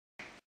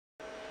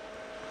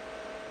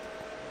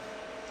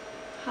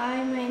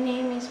Hi, my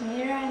name is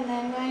Mira and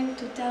I'm going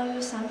to tell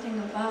you something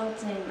about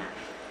Zayn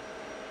Malik.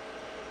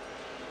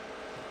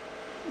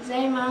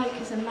 Zayn Malik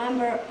is a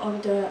member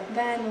of the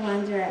band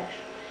One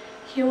Direction.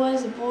 He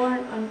was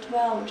born on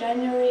 12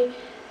 January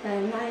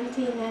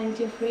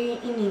 1993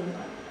 in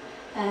England.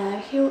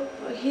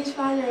 His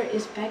father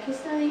is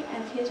Pakistani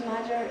and his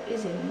mother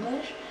is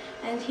English,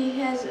 and he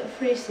has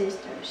 3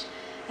 sisters,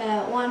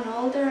 one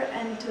older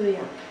and 2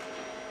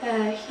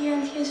 young. He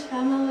and his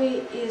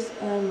family is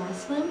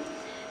Muslim,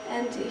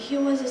 and he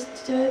was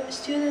a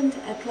student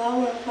at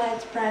Lower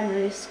Flats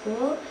Primary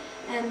School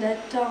and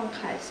at Tonk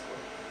High School.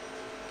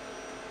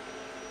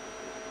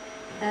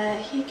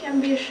 He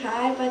can be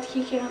shy, but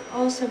he can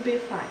also be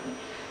funny.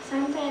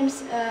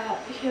 Sometimes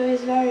he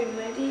is very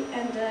witty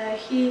and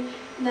he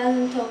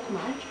doesn't talk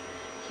much.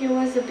 He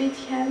was a bit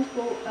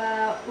handful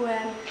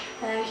when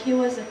he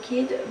was a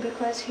kid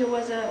because he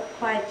was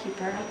quite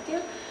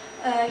hyperactive.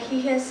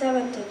 He has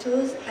 7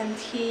 tattoos and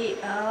he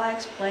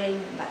likes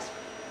playing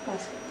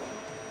basketball.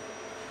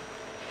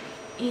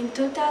 In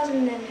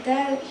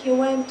 2010 he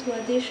went to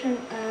audition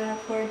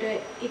for the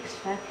X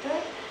Factor,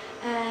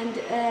 and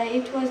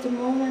it was the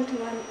moment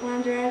when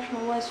One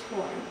Direction was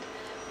formed.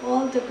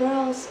 All the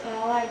girls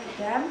liked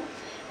them,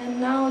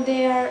 and now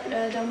they are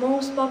the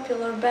most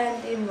popular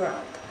band in the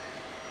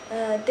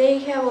world. They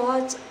have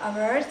lots of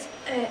awards.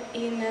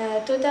 In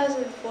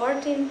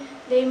 2014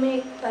 they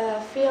made a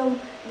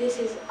film This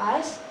Is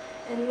Us,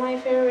 and my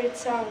favorite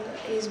song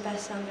is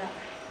Best Song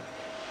Ever.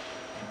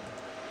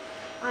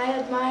 I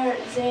admire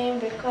Zayn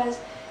because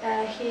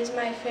he is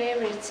my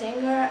favorite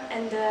singer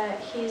and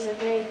he is a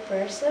great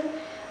person.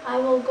 I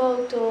will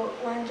go to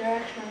One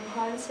Direction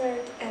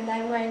concert and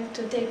I'm going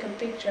to take a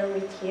picture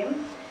with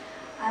him.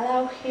 I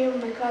love him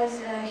because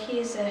he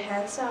is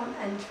handsome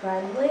and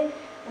friendly,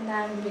 and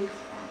I'm a big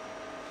fan.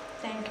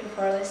 Thank you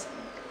for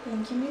listening.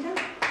 Thank you, Mira.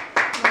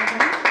 Well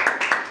done.